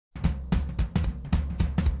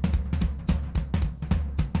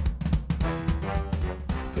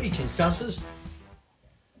Greetings, Guzzlers.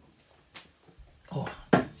 Oh,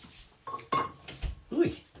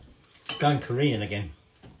 ooh, going Korean again.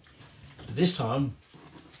 This time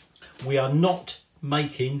we are not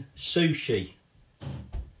making sushi.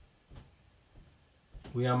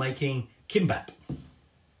 We are making Gimbap.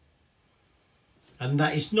 And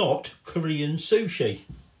that is not Korean sushi.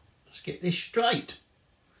 Let's get this straight.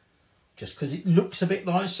 Just because it looks a bit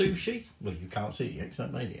like sushi, well, you can't see it yet because I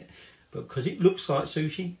haven't made it yet, but because it looks like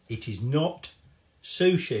sushi, it is not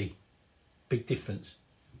sushi. Big difference.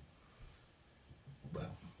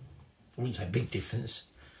 Well, I wouldn't say big difference,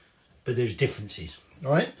 but there's differences.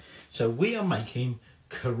 All right, so we are making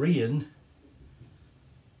Korean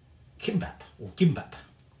Gimbap, or Gimbap,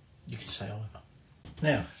 you can say either.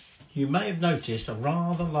 Now, you may have noticed a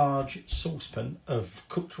rather large saucepan of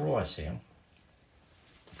cooked rice here.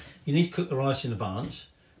 You need to cook the rice in advance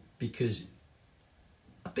because,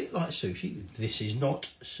 a bit like sushi, this is not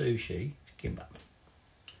sushi, it's Gimbap.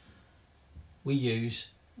 We use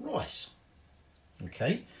rice,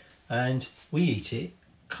 okay, and we eat it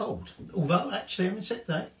cold. Although, actually, having said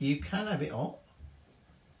that, you can have it hot,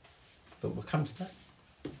 but we'll come to that.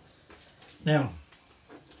 Now,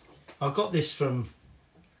 I got this from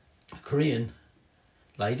a Korean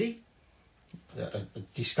lady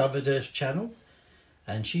that discovered her channel,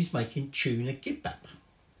 and she's making tuna gimbap.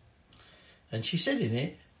 And she said in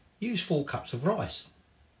it, use 4 cups of rice.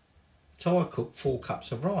 So I cooked 4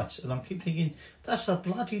 cups of rice, and I keep thinking, that's a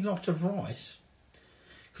bloody lot of rice.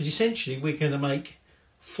 Because essentially we're going to make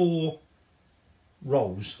 4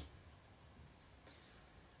 rolls.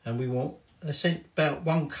 And we want about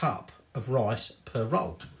 1 cup of rice per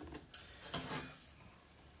roll.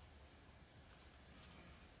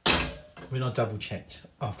 When I double checked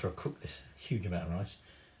after I cooked this huge amount of rice,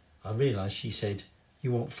 I realised she said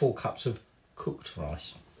you want 4 cups of cooked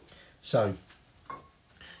rice. So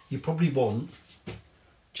you probably want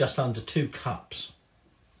just under 2 cups.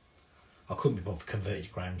 I couldn't be bothered converting to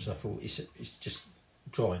grams. I thought it's just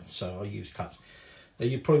dried, so I used cups.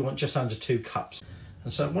 You probably want just under 2 cups.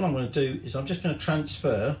 And so what I'm going to do is I'm just going to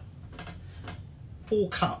transfer 4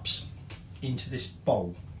 cups into this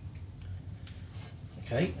bowl.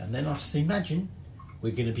 Okay, and then I just imagine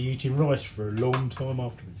we're going to be eating rice for a long time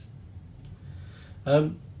afterwards.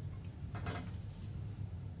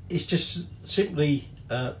 It's just simply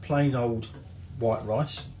plain old white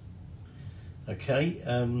rice. Okay,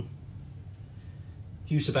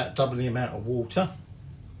 use about double the amount of water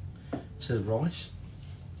to the rice,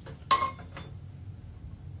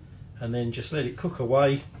 and then just let it cook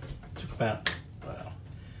away. Took about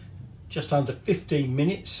just under 15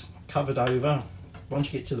 minutes, covered over.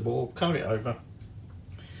 Once you get to the boil, cover it over,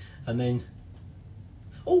 and then,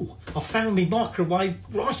 oh, I found my microwave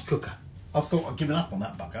rice cooker. I thought I'd given up on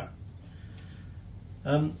that bugger.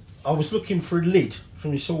 I was looking for a lid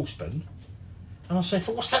from the saucepan, and I said,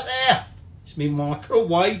 what's that there? It's my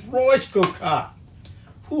microwave rice cooker.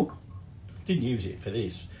 Whew. Didn't use it for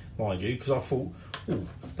this, mind you, because I thought, oh,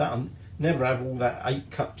 that'll never have all that 8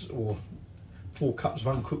 cups or 4 cups of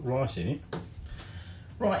uncooked rice in it.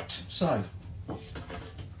 Right, so I'm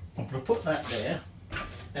going to put that there.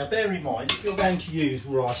 Now bear in mind, if you're going to use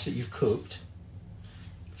rice that you've cooked,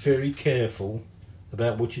 very careful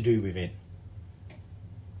about what you do with it.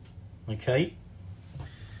 Okay,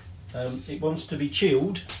 it wants to be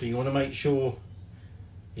chilled, but you want to make sure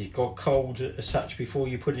it got cold as such before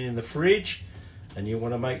you put it in the fridge, and you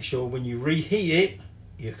want to make sure when you reheat it,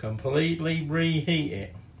 you completely reheat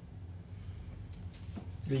it.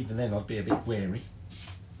 Even then I'd be a bit wary.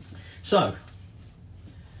 So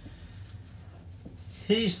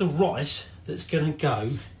here's the rice that's going to go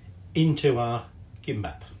into our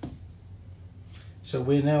gimbap. So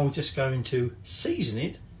we're now just going to season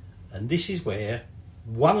it, and this is where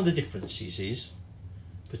one of the differences is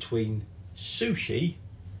between sushi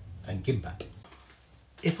and gimbap.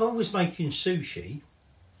 If I was making sushi,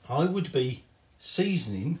 I would be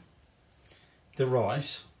seasoning the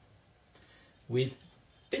rice with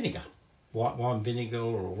vinegar, white wine vinegar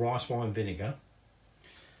or rice wine vinegar,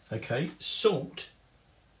 okay, salt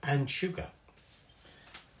and sugar.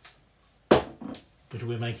 But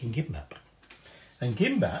we're making gimbap, and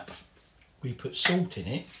gimbap, we put salt in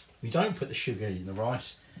it. We don't put the sugar in the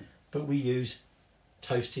rice, but we use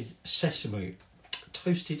toasted sesame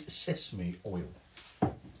oil.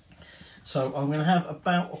 So I'm going to have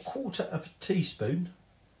about 1/4 of a teaspoon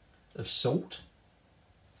of salt,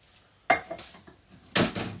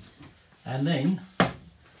 and then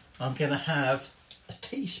I'm going to have a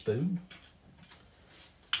teaspoon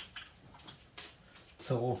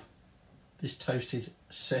of this toasted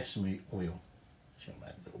sesame oil. Should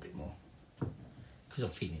add a little bit more. because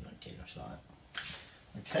I'm feeling like generous like that.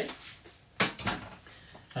 Okay,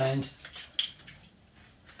 and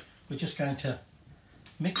we're just going to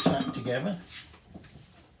mix that together.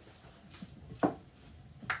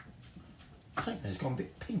 I think there's gone a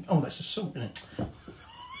bit pink. Oh, that's the salt in it.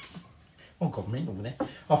 Oh God, mint over there.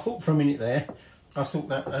 I thought for a minute there, I thought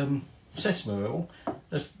that sesame oil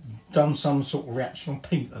has done some sort of reaction on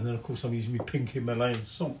pink, and then of course I'm using my pink Himalayan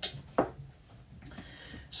salt.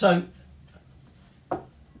 So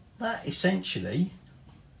that essentially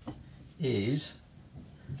is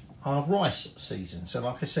our rice season. So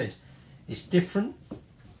like I said, it's different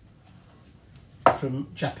from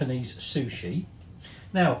Japanese sushi.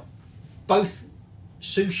 Now, both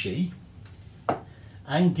sushi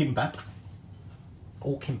and gimbap,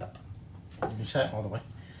 or kimbap, you can say it either way,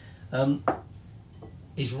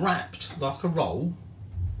 is wrapped like a roll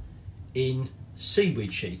in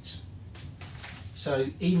seaweed sheets. So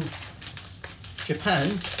in Japan,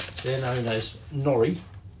 they're known as nori,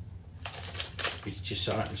 which just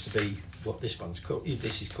so happens to be what this one's called.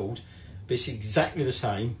 This is called, but it's exactly the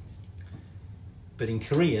same. But in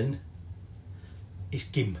Korean, it's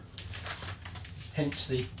gim. Hence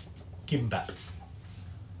the gimbap.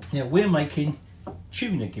 Now we're making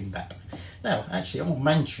tuna gimbap. Now, actually, old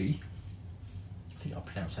Manchi, I think I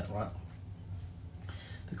pronounced that right,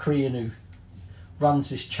 the Korean who runs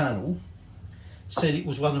this channel, said it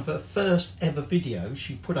was one of her first ever videos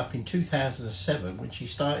she put up in 2007 when she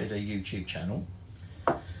started her YouTube channel.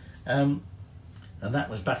 And that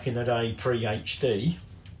was back in the day pre-HD.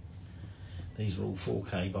 These are all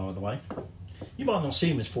 4K, by the way. You might not see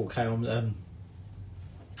them as 4K on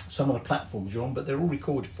some of the platforms you're on, but they're all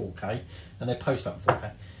recorded 4K and they're posted up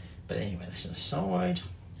 4K. But anyway, that's an aside.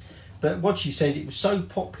 But what she said, it was so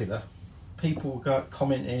popular, people got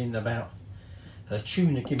commenting about her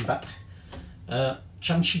tuna gimbap,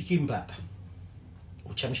 chamchi gimbap,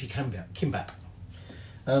 or chamchi kimbap,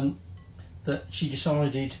 that she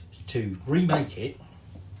decided to remake it,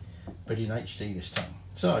 but in HD this time.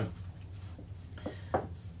 So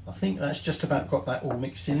I think that's just about got that all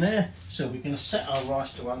mixed in there. So we're going to set our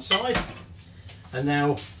rice to one side, and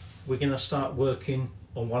now we're going to start working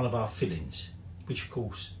on one of our fillings, which of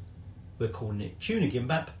course we're calling it tuna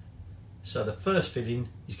gimbap. So the first filling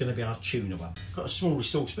is going to be our tuna one. Got a small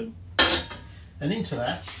saucepan, and into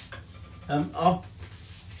that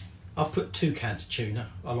I've put 2 cans of tuna.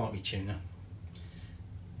 I like my tuna.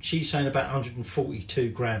 She's saying about 142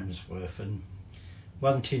 grams worth, and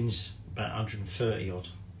one tin's about 130 odd.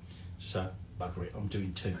 So bugger it, I'm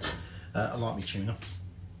doing 2. I like my tuna.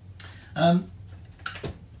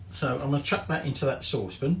 So I'm going to chuck that into that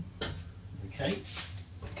saucepan. Okay.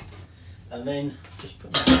 And then just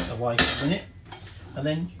put that away for a minute. And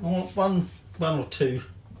then you want one or 2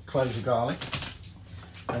 cloves of garlic.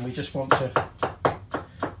 And we just want to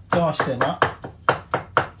dice them up.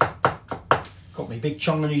 Got my big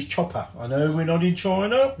Chinese chopper. I know we're not in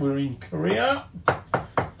China, we're in Korea.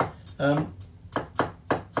 But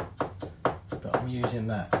I'm using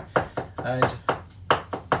that. And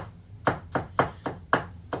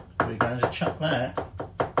we're going to chuck that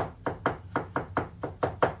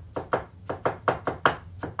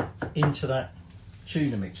into that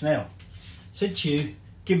tuna mix. Now, said to you,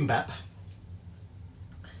 gimbap,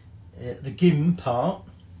 the gim part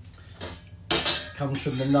comes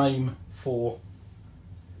from the name for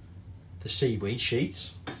the seaweed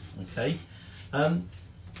sheets, okay, and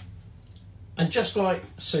just like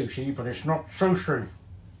sushi, but it's not sushi,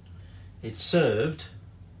 it's served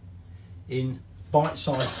in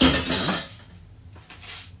bite-sized pieces.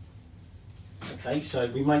 Okay, so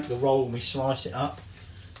we make the roll and we slice it up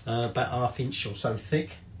about 1/2 inch or so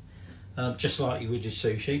thick, just like you would do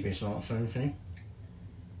sushi, but it's not sushi.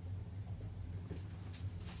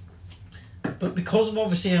 But because of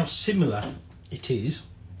obviously how similar it is,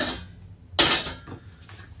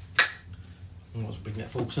 I was bring that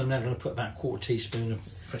fork, so I'm now going to put about 1/4 teaspoon of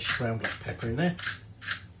fresh ground black pepper in there.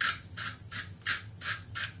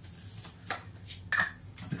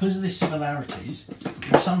 Because of the similarities,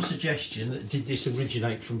 there was some suggestion that did this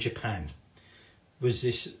originate from Japan? Was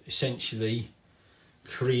this essentially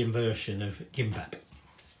Korean version of gimbap?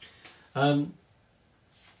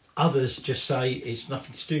 Others just say it's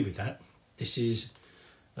nothing to do with that. This is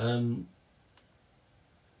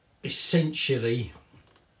essentially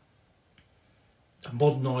a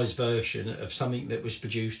modernised version of something that was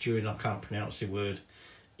produced during, I can't pronounce the word,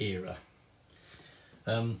 era.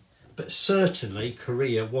 But certainly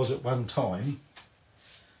Korea was at one time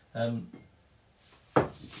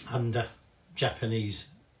under Japanese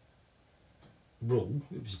rule.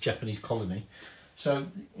 It was a Japanese colony. So,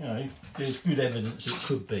 you know, there's good evidence it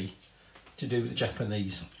could be to do with the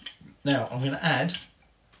Japanese. Now I'm going to add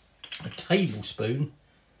a tablespoon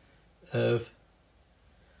of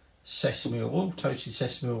sesame oil, toasted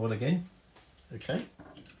sesame oil again. Okay,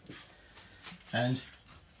 and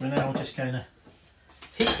we're now just going to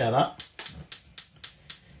heat that up,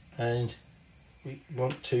 and we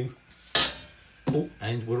want to,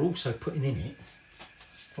 and we're also putting in it,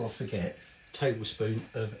 before I forget, a tablespoon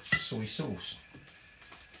of soy sauce.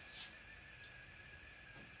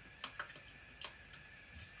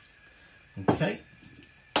 Okay,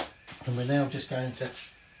 and we're now just going to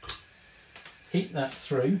heat that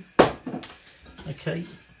through. Okay,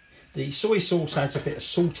 the soy sauce adds a bit of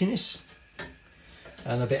saltiness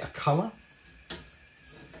and a bit of colour.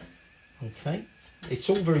 Okay, it's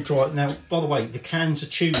all very dry. Now, by the way, the cans of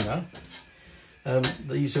tuna,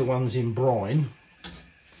 these are ones in brine.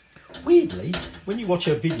 Weirdly, when you watch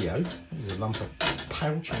her video, there's a lump of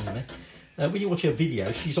pouch in there. When you watch her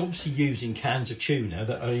video, she's obviously using cans of tuna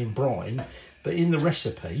that are in brine, but in the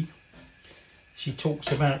recipe, she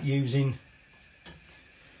talks about using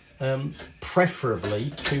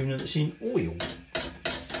preferably tuna that's in oil.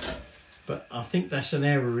 But I think that's an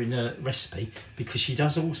error in her recipe, because she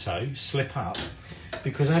does also slip up,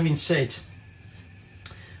 because having said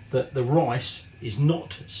that the rice is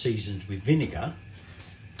not seasoned with vinegar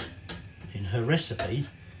in her recipe,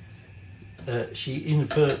 she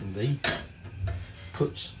inadvertently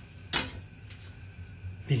puts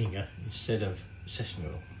vinegar instead of sesame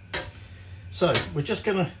oil. So we're just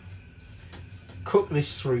going to cook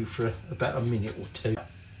this through for about a minute or two.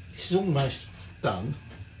 This is almost done.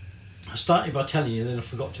 I started by telling you, then I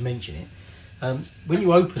forgot to mention it. When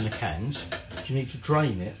you open the cans, you need to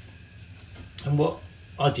drain it. And what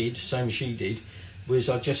I did, same as she did, was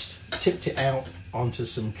I just tipped it out onto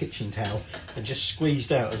some kitchen towel and just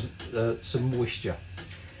squeezed out some moisture.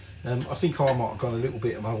 I think I might have gone a little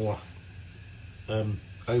bit more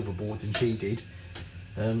overboard than she did,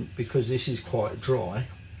 because this is quite dry.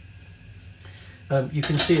 You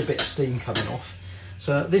can see a bit of steam coming off.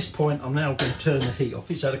 So at this point, I'm now going to turn the heat off.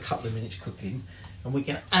 It's had a couple of minutes cooking, and we're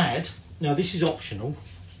going to add, now this is optional,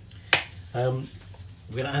 we're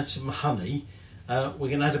going to add some honey. We're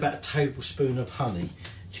going to add about a tablespoon of honey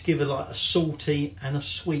to give it like a salty and a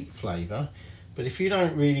sweet flavour. But if you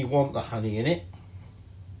don't really want the honey in it,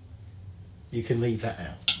 you can leave that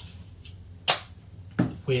out.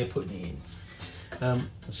 We're putting it in.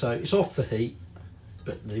 So it's off the heat,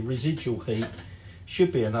 but the residual heat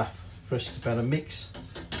should be enough for us to better mix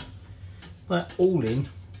that all in.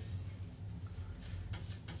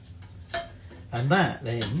 And that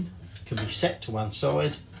then can be set to one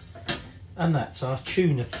side, and that's our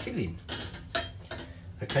tuna filling.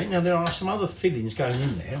 Okay, now there are some other fillings going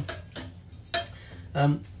in there,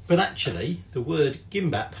 but actually the word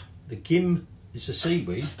gimbap, the gim is the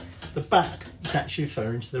seaweed, the bap is actually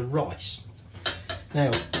referring to the rice.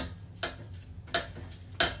 Now,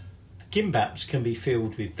 gimbaps can be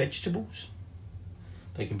filled with vegetables,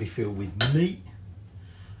 they can be filled with meat,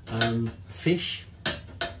 fish.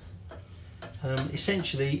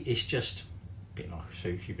 Essentially it's just a bit like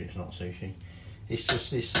sushi, but it's not sushi. It's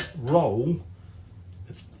just this roll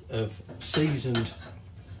of seasoned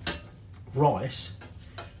rice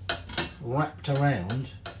wrapped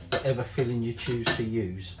around whatever filling you choose to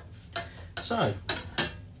use. So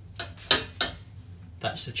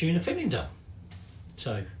that's the tuna filling done.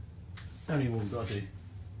 So how many more we've got to do?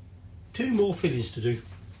 2 more fillings to do,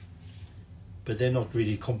 but they're not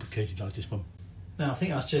really complicated like this one. Now I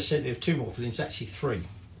think I just said there were 2 more fillings, actually 3.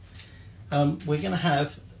 We're going to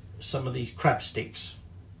have some of these crab sticks,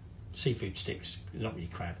 seafood sticks, not really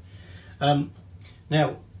crab.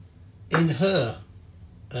 Now in her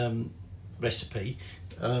recipe,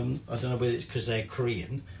 I don't know whether it's because they're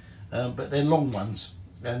Korean, but they're long ones,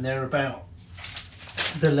 and they're about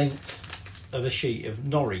the length of a sheet of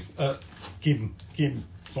nori. Gim,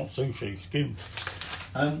 not sushi, it's gim.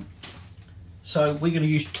 So we're going to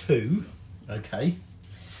use 2, okay.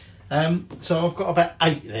 So I've got about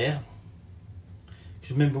 8 there,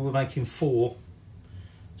 because remember we're making 4,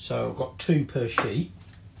 so I've got 2 per sheet.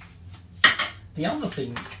 The other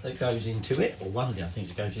thing that goes into it, or one of the other things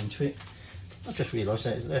that goes into it, I just realised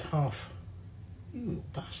that they're half. You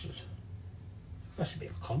bastard. That's a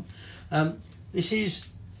bit of a con. This is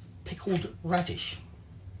pickled radish.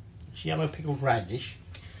 It's yellow pickled radish.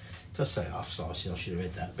 It does say half slices, I should have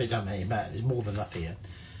read that, but it doesn't really matter, there's more than enough here.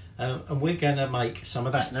 And we're going to make some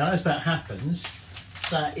of that. Now as that happens,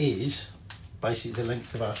 that is basically the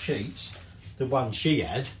length of our sheets. The ones she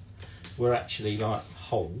had were actually like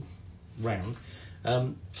whole, round,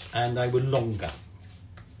 and they were longer.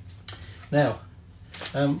 Now,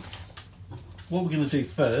 what we're going to do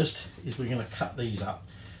first is we're going to cut these up.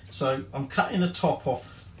 So I'm cutting the top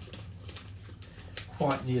off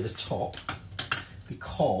quite near the top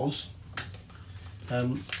because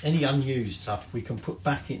any unused stuff we can put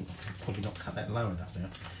back in. Probably not cut that low enough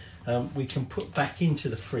now. We can put back into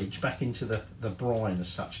the fridge, back into the brine as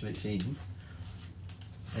such that it's in.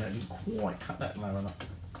 I didn't quite cut that low enough.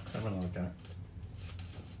 Have another go.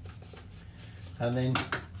 And then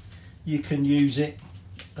you can use it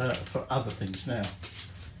for other things. Now,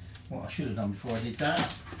 what I should have done before I did that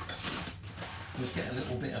was get a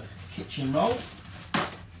little bit of kitchen roll.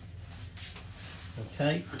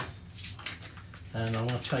 Okay. And I'm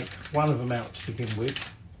going to take one of them out to begin with.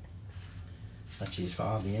 Actually, there's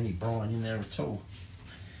hardly any brine in there at all.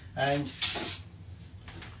 And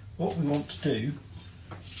what we want to do,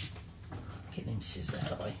 getting in scissors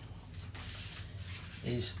out of the way,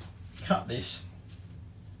 is cut this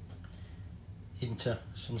into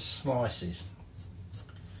some slices.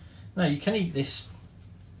 Now you can eat this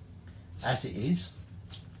as it is.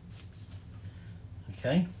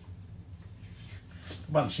 Okay.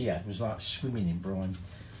 The one she had was like swimming in brine.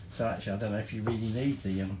 So actually I don't know if you really need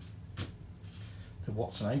the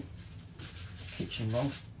what's name kitchen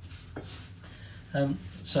roll.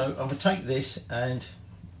 So I'm going to take this and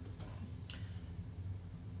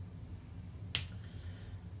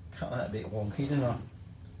cut that a bit wonky, didn't I?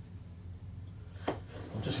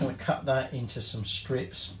 I'm just going to cut that into some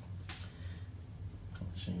strips.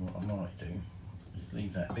 Let's see what I might do. Just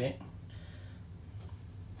leave that bit.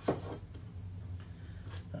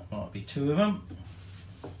 That might be two of them.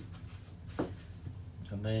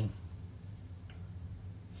 And then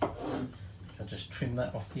I'll just trim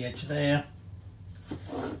that off the edge there.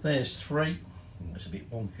 There's three. It's a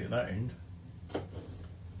bit wonky at that end.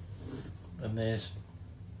 And there's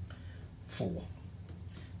four.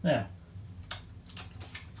 Now,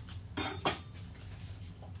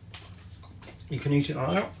 you can eat it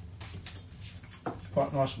like that. It's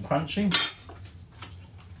quite nice and crunchy.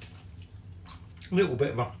 A little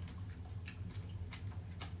bit of a,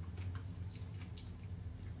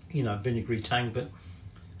 you know, vinegary tang, but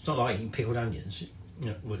it's not like eating pickled onions. You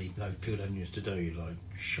know, well, even though pickled onions to do like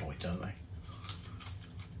shite, don't they?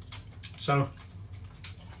 So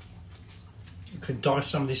you can dice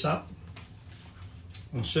some of this up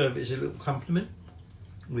and serve it as a little compliment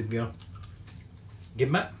with your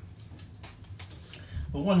Gimbap.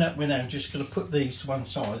 But one that we're now just going to put these to one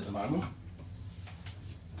side at the moment,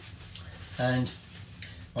 and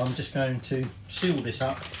I'm just going to seal this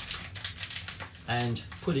up and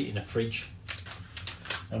put it in a fridge,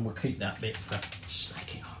 and we'll keep that bit for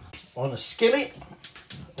snacking on a skillet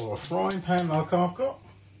or a frying pan like I've got.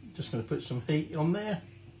 Just going to put some heat on there,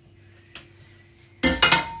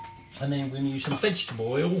 and then we're going to use some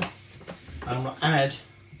vegetable oil. I'm going to add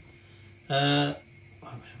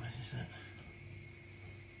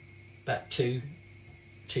about two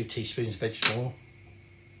teaspoons of vegetable oil.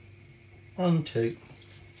 1, 2.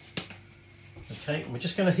 Okay, and we're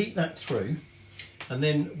just going to heat that through, and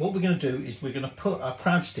then what we're going to do is we're going to put our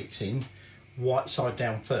crab sticks in white side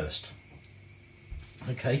down first.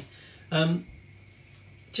 Okay,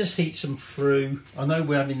 just heat them through. I know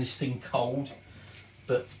we're having this thing cold,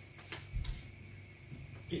 but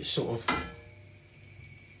it's sort of,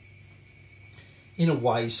 in a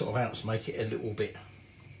way, sort of helps make it a little bit,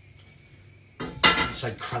 I'd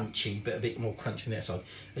say crunchy, but a bit more crunchy on the outside.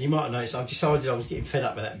 And you might have noticed I've decided I was getting fed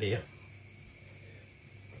up with that beer,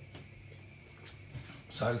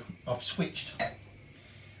 so I've switched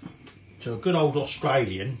to a good old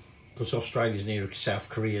Australian, because Australia's nearer South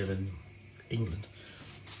Korea than England.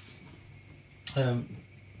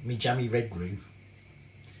 Me jammy red brew.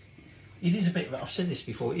 It is a bit, I've said this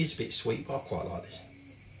before, it is a bit sweet, but I quite like this.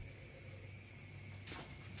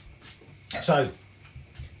 So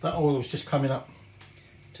that oil's just coming up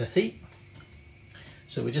to heat,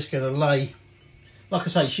 so we're just going to lay, like I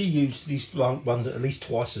say, she used these ones at least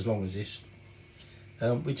twice as long as this.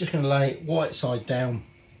 We're just going to lay it white side down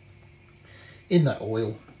in that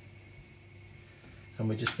oil, and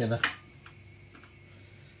we're just going to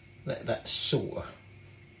let that sort of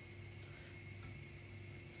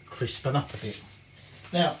crispen up a bit.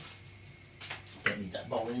 Now, don't need that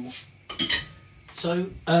bowl anymore. So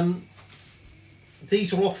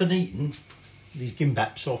these are often eaten, these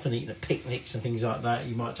Gimbaps are often eaten at picnics and things like that.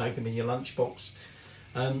 You might take them in your lunchbox.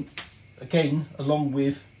 Again, along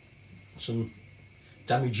with some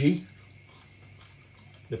danmuji,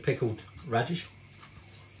 the pickled radish.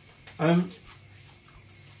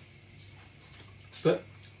 But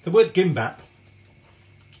the word Gimbap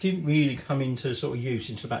didn't really come into sort of use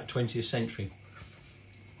until about 20th century.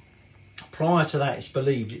 Prior to that, it's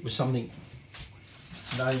believed it was something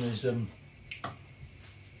known as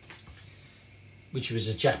which was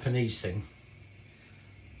a Japanese thing,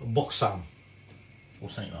 boxam or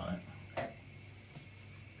something like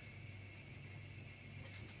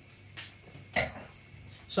that.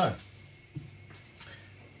 So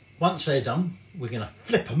once they're done, we're going to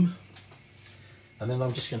flip them, and then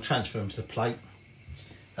I'm just going to transfer them to the plate.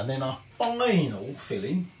 And then our final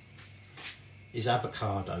filling is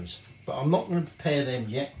avocados, but I'm not going to prepare them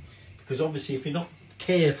yet, because obviously if you're not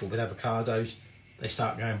careful with avocados, they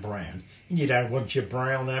start going brown, and you don't want your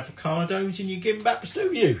brown avocados in your gimbaps,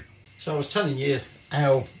 do you? So I was telling you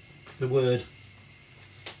how the word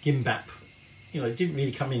gimbap, you know, didn't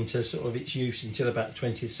really come into sort of its use until about the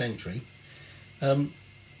 20th century.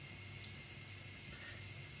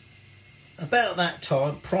 About that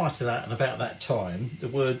time, prior to that and about that time, the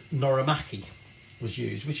word norimaki was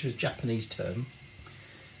used, which was a Japanese term.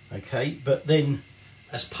 Okay, but then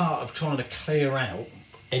as part of trying to clear out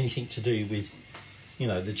anything to do with, you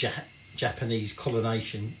know, the Japanese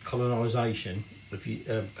colonisation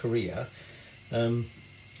of Korea,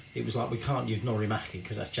 it was like, we can't use norimaki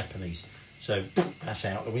because that's Japanese. So that's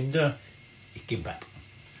out the window, it's gimbap.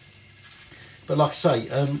 But like I say,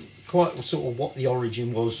 quite sort of what the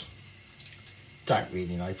origin was, don't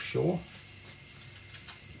really know for sure.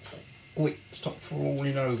 Wait, stop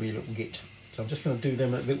falling over, you little git. So I'm just going to do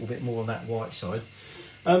them a little bit more on that white side.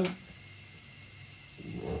 Now,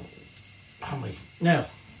 I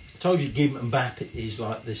told you Gimbap is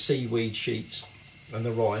like the seaweed sheets and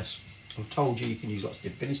the rice. I've told you can use lots of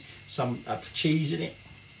different fillings. Some have cheese in it.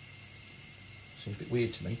 Seems a bit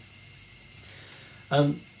weird to me.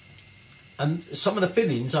 And some of the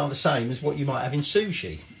fillings are the same as what you might have in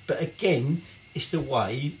sushi. But again, it's the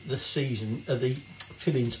way the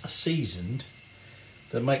fillings are seasoned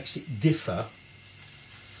that makes it differ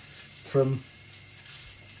from...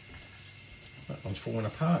 That one's falling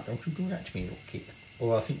apart. Don't you do that to me, little kid.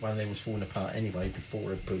 Well, I think one of them was falling apart anyway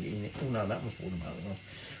before I put it in it. Oh no, that one's falling apart. I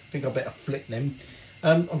think I better flip them.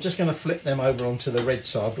 I'm just going to flip them over onto the red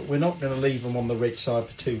side, but we're not going to leave them on the red side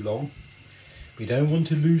for too long. We don't want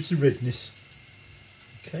to lose the redness.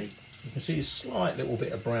 Okay, you can see a slight little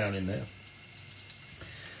bit of brown in there.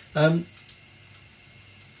 What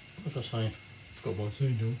was I saying? Forgot what I was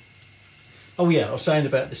saying now. Oh yeah, I was saying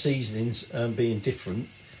about the seasonings being different.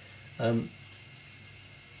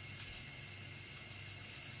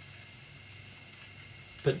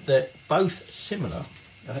 But they're both similar.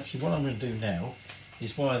 Actually, what I'm going to do now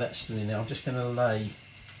is, while that's still in there, I'm just going to lay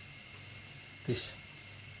this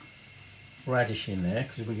radish in there,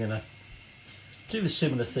 because we're going to do the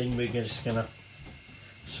similar thing. We're just going to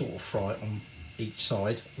sort of fry it on each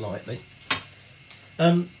side lightly.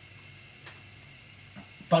 Both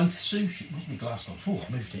sushi. Where's my glass gone? Oh,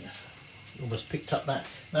 I moved it. Almost picked up that.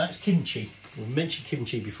 Now that's kimchi. We mentioned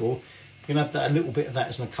kimchi before. We're going to have that, a little bit of that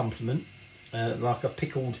as an accompaniment, like a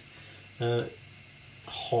pickled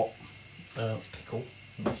hot pickle,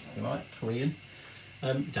 if you like, Korean.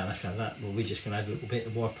 You don't have to have that. Well, we're just going to add a little bit.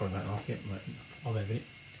 The wife probably won't like it. I'll have it.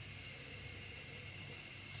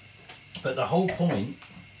 But the whole point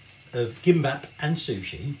of gimbap and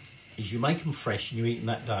sushi is you make them fresh and you eat them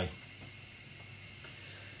that day.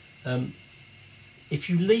 If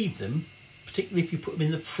you leave them, particularly if you put them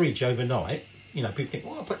in the fridge overnight, you know, people think,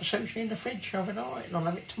 well, I'll put the sushi in the fridge overnight and I'll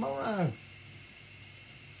have it tomorrow.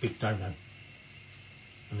 Big no-no.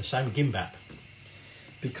 And the same with gimbap,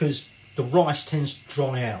 because the rice tends to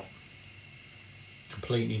dry out.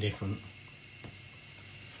 Completely different.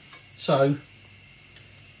 So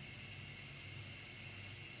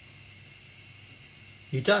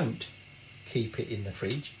you don't keep it in the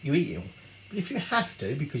fridge, you eat it. But if you have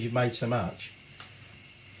to, because you've made so much,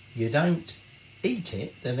 you don't eat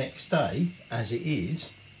it the next day as it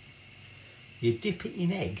is. You dip it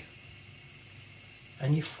in egg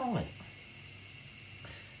and you fry it.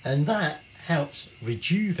 And that helps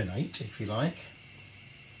rejuvenate, if you like,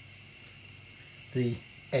 the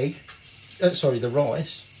the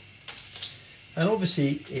rice. And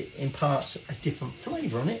obviously it imparts a different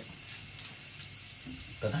flavour on it.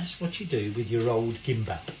 But that's what you do with your old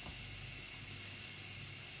gimbap.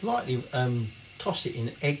 Lightly toss it in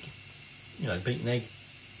egg, you know, beaten egg,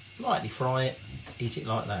 lightly fry it, eat it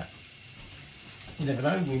like that. You never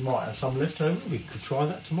know, we might have some left over, we could try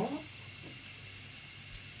that tomorrow.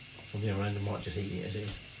 On the other hand, I might just eat it as it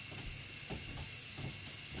is.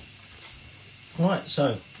 Right,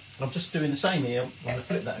 so I'm just doing the same here. I'm going to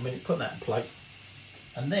flip that a minute, put that in plate,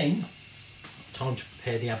 and then time to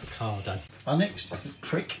prepare the avocado. Our next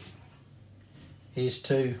trick is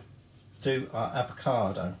to do our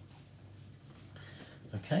avocado.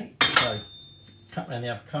 Okay, so cut around the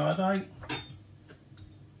avocado,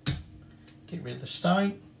 get rid of the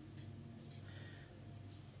stain.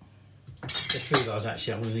 Just realised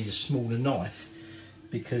actually I'm going to need a smaller knife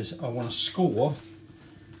because I want to score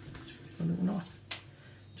a little knife.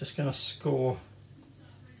 Just going to score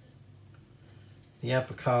the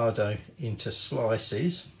avocado into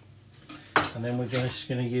slices, and then we're just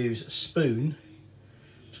going to use a spoon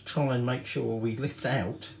to try and make sure we lift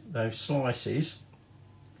out those slices,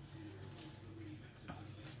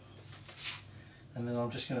 and then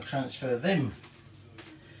I'm just going to transfer them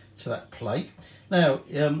to that plate. Now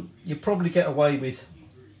you probably get away with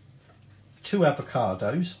 2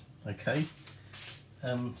 avocados, okay,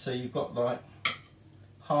 so you've got like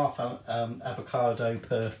half avocado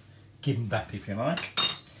per Gimbap, if you like.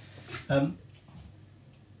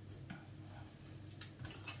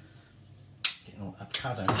 Getting all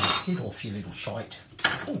avocado now. Get off, you little shite.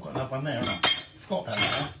 Oh, got another one there, haven't I? Forgot about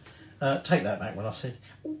that one. Take that back when I said,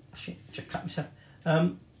 oh shit, just cut myself.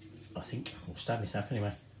 I think I'll stab myself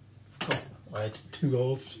anyway. Forgot I had 2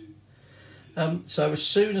 halves. So as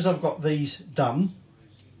soon as I've got these done,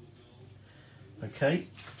 okay,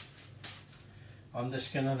 I'm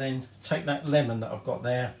just going to then take that lemon that I've got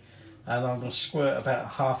there, and I'm going to squirt about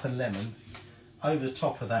half a lemon over the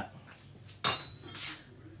top of that,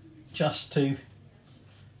 just to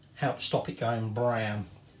help stop it going brown.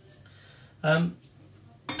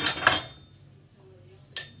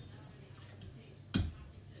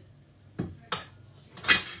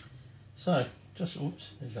 So just,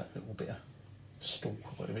 oops, there's that little bit of stalk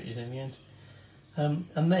or whatever it is in the end.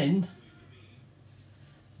 And then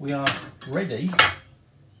we are ready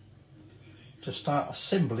to start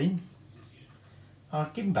assembling our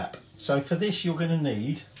gimbap. So for this you're going to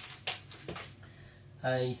need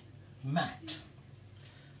a mat.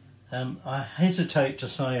 I hesitate to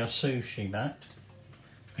say a sushi mat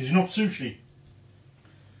because it's not sushi.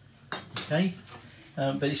 Okay,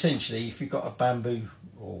 but essentially if you've got a bamboo,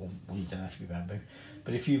 or well, you don't have to be bamboo,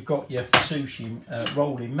 but if you've got your sushi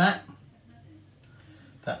rolling mat,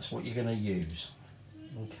 that's what you're going to use.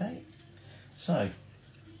 Okay, so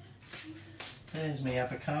there's my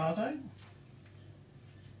avocado.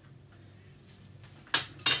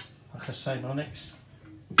 Like I say, my next,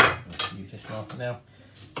 let's use this one for now,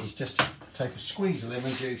 is just to take a squeeze of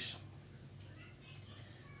lemon juice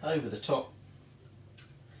over the top.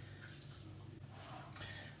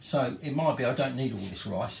 So it might be I don't need all this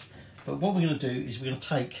rice, but what we're going to do is we're going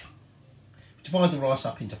to divide the rice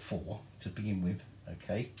up into 4 to begin with,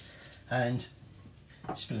 okay, and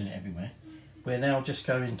spilling it everywhere. We're now just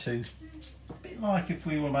going to, a bit like if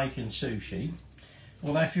we were making sushi,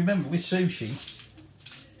 although if you remember with sushi,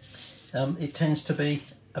 it tends to be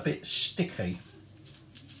a bit sticky.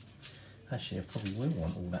 Actually, I probably will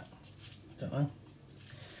want all that, I don't know.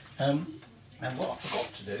 And what I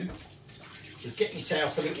forgot to do is get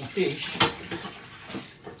myself a little dish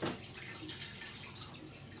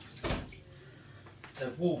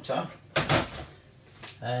of water,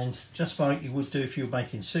 and just like you would do if you were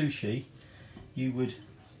making sushi, you would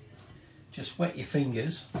just wet your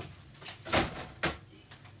fingers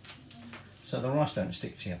so the rice don't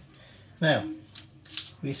stick to you. Now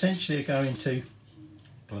we essentially are going to,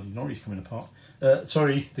 bloody nori's coming apart,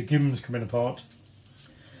 sorry, the gim's coming apart.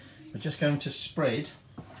 We're just going to spread,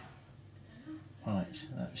 right,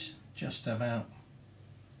 that's just about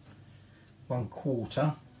 1/4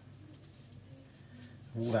 of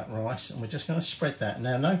all that rice, and we're just going to spread that.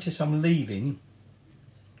 Now notice I'm leaving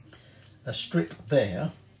a strip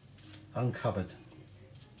there uncovered,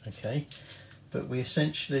 okay, but we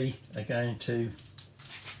essentially are going to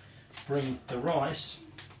bring the rice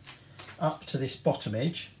up to this bottom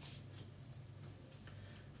edge.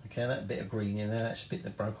 Okay, that bit of green in there, that's the bit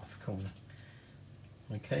that broke off the corner.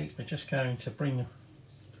 Okay, we're just going to bring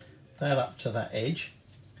that up to that edge.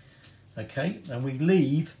 Okay, and we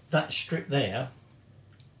leave that strip there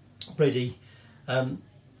ready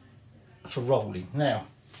for rolling. Now,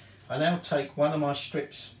 I now take one of my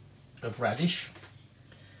strips of radish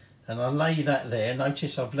and I lay that there.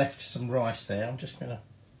 Notice I've left some rice there. I'm just going to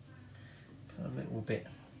put a little bit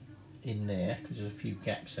in there because there's a few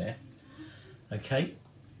gaps there. Okay,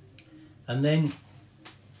 and then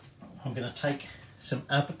I'm going to take some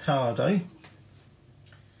avocado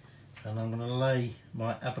and I'm going to lay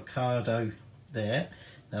my avocado there.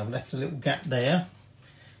 Now I've left a little gap there,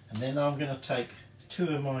 and then I'm going to take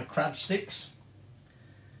 2 of my crab sticks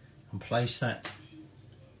and place that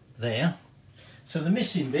there. So the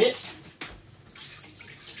missing bit,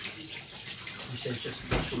 he says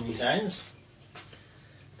just washing his hands,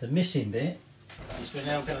 the missing bit is we're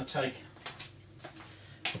now going to take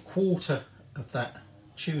 1/4 of that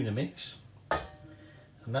tuna mix,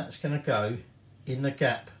 and that's going to go in the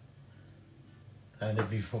gap and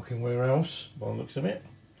every fucking where else, by the looks of it.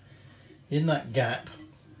 In that gap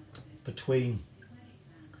between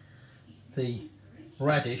the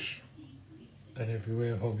radish and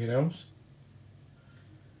everywhere fucking else,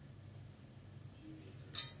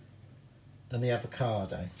 and the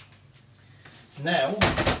avocado. Now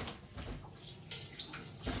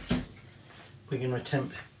we're going to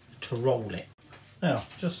attempt to roll it. Now,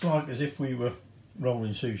 just like as if we were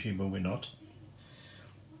rolling sushi, but we're not.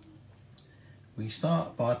 We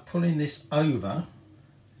start by pulling this over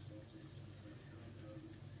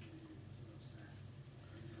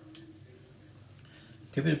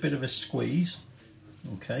give it a bit of a squeeze,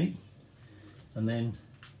 okay, and then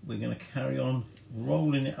we're going to carry on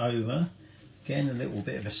rolling it over, again a little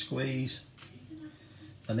bit of a squeeze,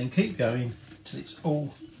 and then keep going till it's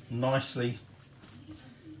all nicely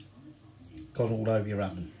got all over your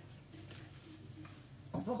oven.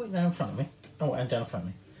 I've got it down in front of me. Oh, and down in front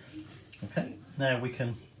of me. Okay, now we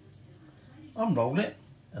can unroll it,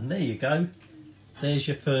 and there you go. There's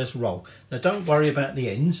your first roll. Now don't worry about the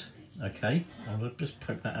ends, okay? I'll just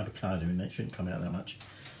poke that avocado in there, it shouldn't come out that much.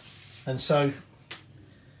 And so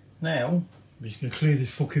now I'm just going to clear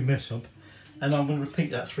this fucking mess up, and I'm going to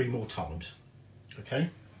repeat that 3 more times, okay?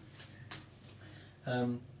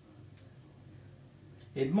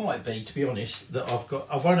 It might be, to be honest, that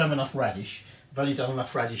I won't have enough radish. I've only done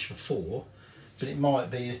enough radish for 4, but it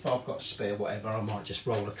might be if I've got spare whatever, I might just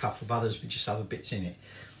roll a couple of others with just other bits in it.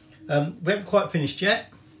 We haven't quite finished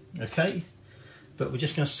yet, okay, but we're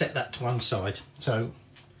just going to set that to one side. So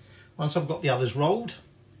once I've got the others rolled,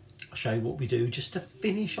 I'll show you what we do just to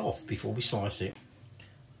finish off before we slice it.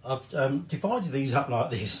 I've divided these up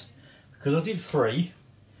like this because I did 3,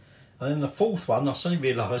 and then the 4th one I suddenly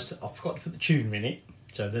realised I forgot to put the tuna in it,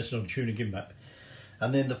 so there's no tuna gimbap.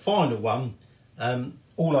 And then the final one,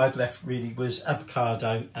 all I had left really was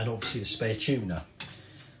avocado and obviously the spare tuna.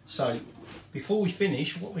 So before we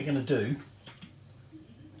finish, what we're going to do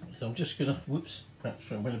is I'm just going to, whoops, perhaps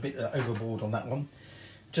I went a bit overboard on that one,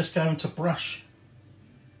 just going to brush,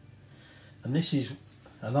 and this is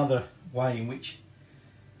another way in which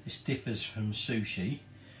this differs from sushi.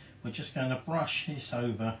 We're just going to brush this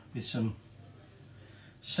over with some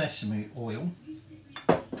sesame oil,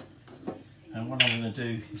 and what I'm going to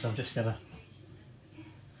do is I'm just going to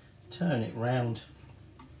turn it round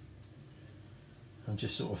and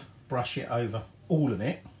just sort of brush it over all of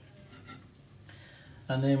it,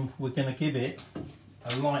 and then we're going to give it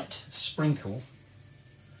a light sprinkle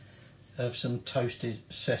of some toasted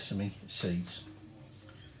sesame seeds.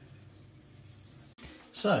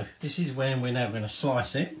 So this is when we're now going to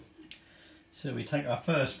slice it. So we take our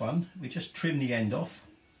first one, we just trim the end off,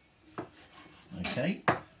 okay.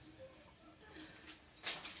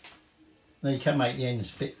 Now you can make the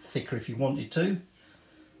ends a bit thicker if you wanted to.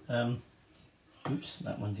 Oops,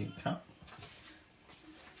 that one didn't cut.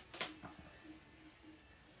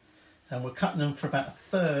 And we're cutting them for about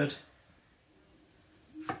 1/3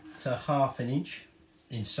 to 1/2 an inch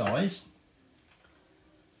in size.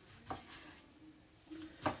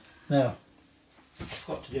 Now, I've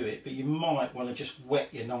got to do it, but you might want to just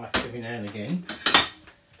wet your knife every now and again,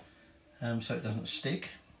 so it doesn't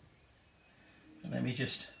stick. And let me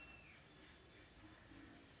just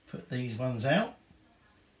put these ones out.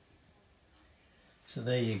 So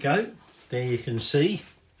there you go. There you can see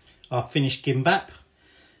our finished gimbap.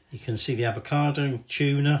 You can see the avocado,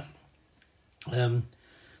 tuna,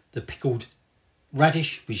 the pickled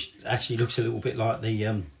radish, which actually looks a little bit like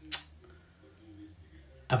the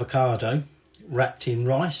avocado wrapped in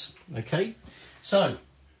rice. Okay, so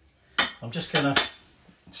I'm just going to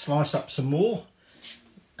slice up some more,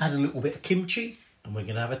 add a little bit of kimchi, and we're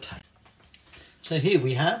going to have a taste. So here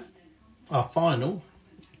we have our final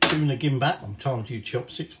tuna gimbap. I'm trying to use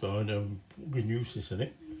chopsticks, but I don't get useless at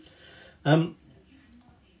it.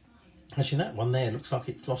 Actually, that one there looks like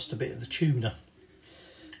it's lost a bit of the tuna.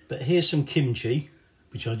 But here's some kimchi,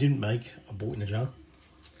 which I didn't make, I bought in a jar.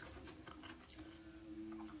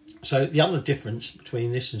 So the other difference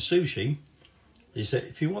between this and sushi is that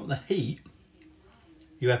if you want the heat,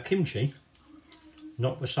 you have kimchi,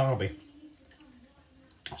 not wasabi.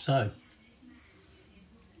 So,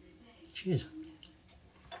 cheers.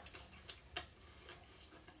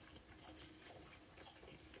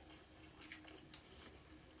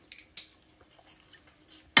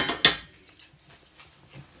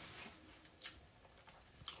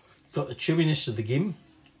 Got the chewiness of the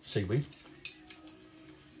seaweed.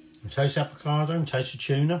 Taste avocado and taste the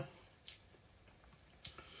tuna.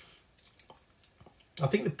 I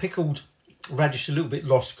think the pickled radish is a little bit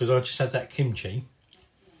lost because I just had that kimchi,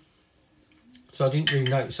 so I didn't really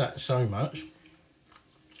notice that so much.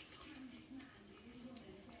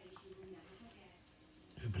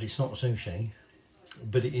 but it's not sushi.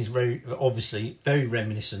 But it is very, obviously, very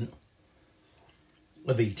reminiscent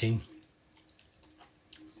of eating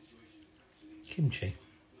kimchi.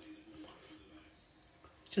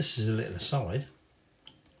 Just as a little aside,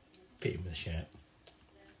 fitting with a shout.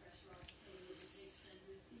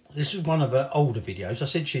 This was one of her older videos. I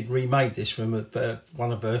said she'd remade this from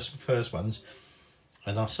one of her first ones.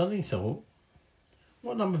 And I suddenly thought,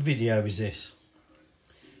 what number video is this?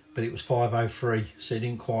 But it was 503, so it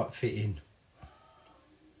didn't quite fit in.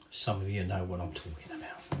 Some of you know what I'm talking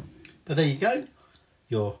about. But there you go.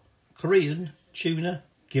 Your Korean tuna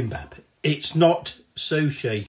gimbap. It's not sushi.